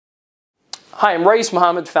Hi, I'm Raees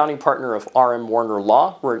Mohamed, founding partner of Warner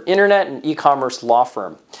Law. We're an internet and e-commerce law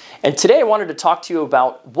firm. And today I wanted to talk to you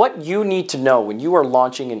about what you need to know when you are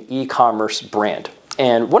launching an e-commerce brand.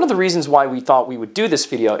 And one of the reasons why we thought we would do this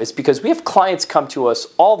video is because we have clients come to us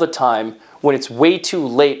all the time when it's way too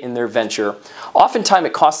late in their venture. Oftentimes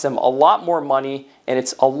it costs them a lot more money and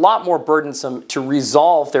it's a lot more burdensome to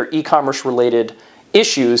resolve their e-commerce related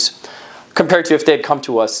issues compared to if they had come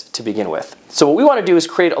to us to begin with. So what we want to do is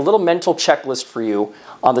create a little mental checklist for you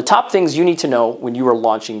on the top things you need to know when you are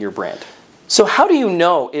launching your brand. So how do you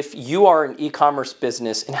know if you are an e-commerce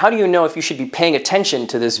business, and how do you know if you should be paying attention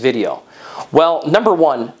to this video? Well, number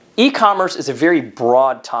one, e-commerce is a very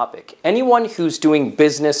broad topic. Anyone who's doing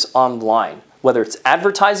business online, whether it's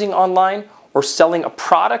advertising online or selling a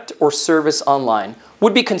product or service online,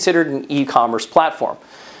 would be considered an e-commerce platform.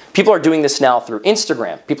 People are doing this now through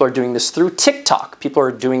Instagram. People are doing this through TikTok. People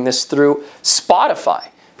are doing this through Spotify.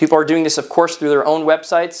 People are doing this, of course, through their own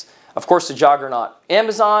websites. Of course, the juggernaut,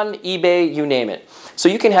 Amazon, eBay, you name it. So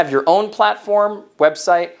you can have your own platform,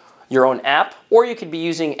 website, your own app, or you could be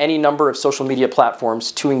using any number of social media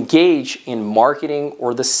platforms to engage in marketing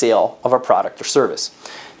or the sale of a product or service.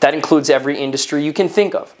 That includes every industry you can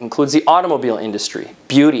think of. It includes the automobile industry,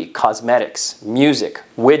 beauty, cosmetics, music,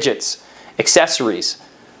 widgets, accessories.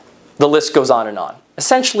 The list goes on and on.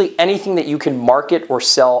 Essentially anything that you can market or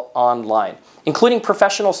sell online, including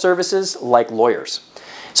professional services like lawyers.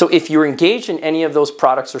 So if you're engaged in any of those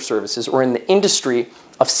products or services or in the industry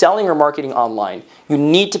of selling or marketing online, you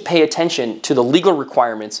need to pay attention to the legal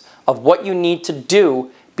requirements of what you need to do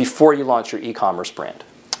before you launch your e-commerce brand.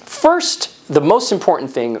 First, the most important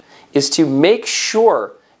thing is to make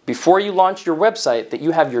sure before you launch your website that you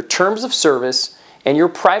have your terms of service and your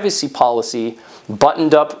privacy policy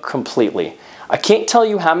buttoned up completely. I can't tell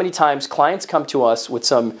you how many times clients come to us with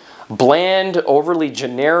some bland, overly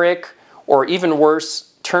generic, or even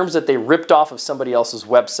worse, terms that they ripped off of somebody else's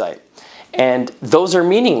website. And those are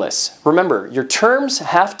meaningless. Remember, your terms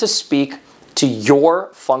have to speak to your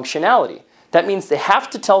functionality. That means they have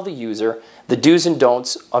to tell the user the do's and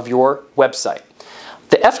don'ts of your website.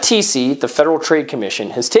 The FTC, the Federal Trade Commission,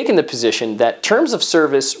 has taken the position that terms of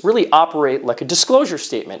service really operate like a disclosure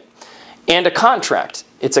statement and a contract.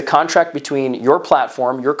 It's a contract between your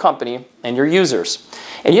platform, your company, and your users.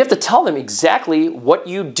 And you have to tell them exactly what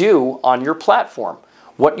you do on your platform,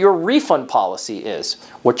 what your refund policy is,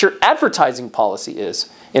 what your advertising policy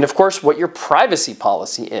is, and of course what your privacy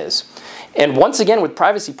policy is. And once again, with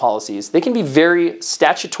privacy policies, they can be very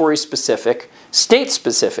statutory specific, state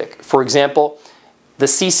specific. For example, the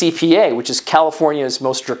CCPA, which is California's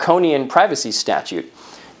most draconian privacy statute.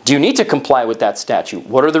 Do you need to comply with that statute?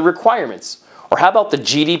 What are the requirements? Or how about the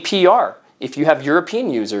GDPR if you have European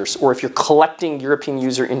users or if you're collecting European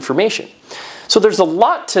user information? So there's a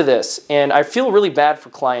lot to this, and I feel really bad for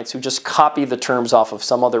clients who just copy the terms off of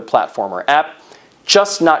some other platform or app.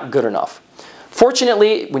 Just not good enough.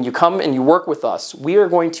 Fortunately, when you come and you work with us, we are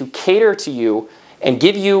going to cater to you and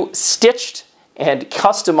give you stitched and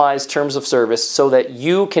customized terms of service so that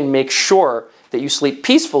you can make sure that you sleep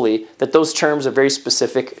peacefully, that those terms are very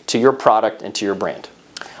specific to your product and to your brand.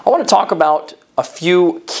 I want to talk about a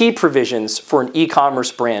few key provisions for an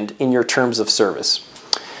e-commerce brand in your terms of service.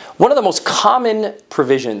 One of the most common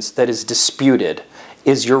provisions that is disputed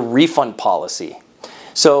is your refund policy.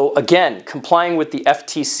 So again, complying with the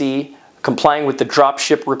FTC, complying with the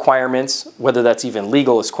dropship requirements, whether that's even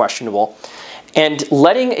legal is questionable, and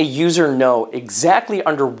letting a user know exactly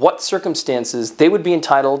under what circumstances they would be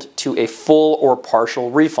entitled to a full or partial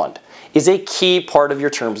refund is a key part of your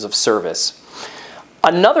terms of service.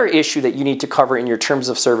 Another issue that you need to cover in your terms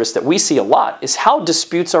of service that we see a lot is how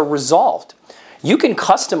disputes are resolved. You can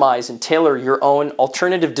customize and tailor your own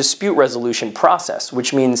alternative dispute resolution process,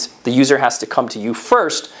 which means the user has to come to you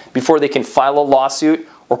first before they can file a lawsuit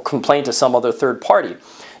or complain to some other third party.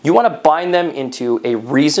 You want to bind them into a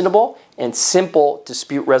reasonable and simple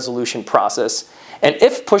dispute resolution process. And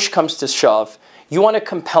if push comes to shove, you want to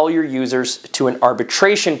compel your users to an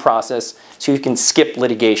arbitration process so you can skip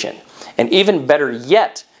litigation. And even better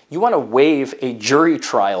yet, you want to waive a jury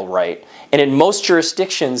trial right. And in most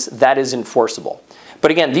jurisdictions, that is enforceable. But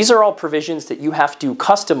again, these are all provisions that you have to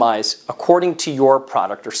customize according to your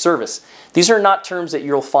product or service. These are not terms that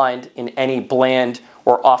you'll find in any bland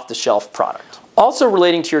or off-the-shelf product. Also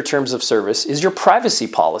relating to your terms of service is your privacy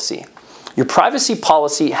policy. Your privacy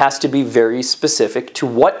policy has to be very specific to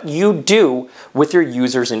what you do with your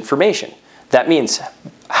user's information. That means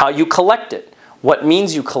how you collect it, what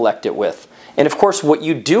means you collect it with, and of course what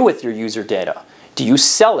you do with your user data. Do you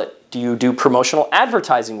sell it? Do you do promotional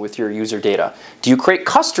advertising with your user data? Do you create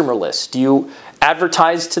customer lists? Do you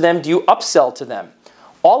advertise to them? Do you upsell to them?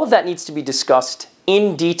 All of that needs to be discussed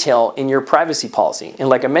in detail in your privacy policy. And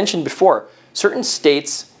like I mentioned before, certain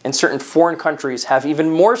states and certain foreign countries have even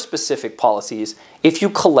more specific policies if you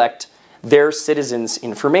collect their citizens'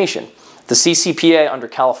 information. The CCPA under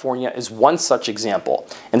California is one such example,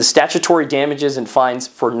 and the statutory damages and fines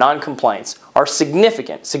for non-compliance are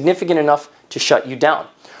significant enough to shut you down.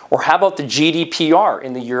 Or how about the GDPR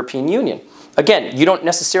in the European Union? Again, you don't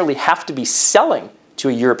necessarily have to be selling to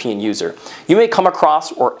a European user. You may come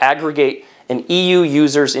across or aggregate an EU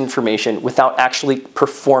user's information without actually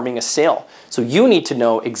performing a sale. So you need to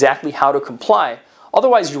know exactly how to comply,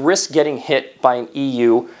 otherwise you risk getting hit by an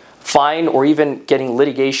EU fine or even getting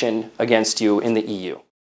litigation against you in the EU.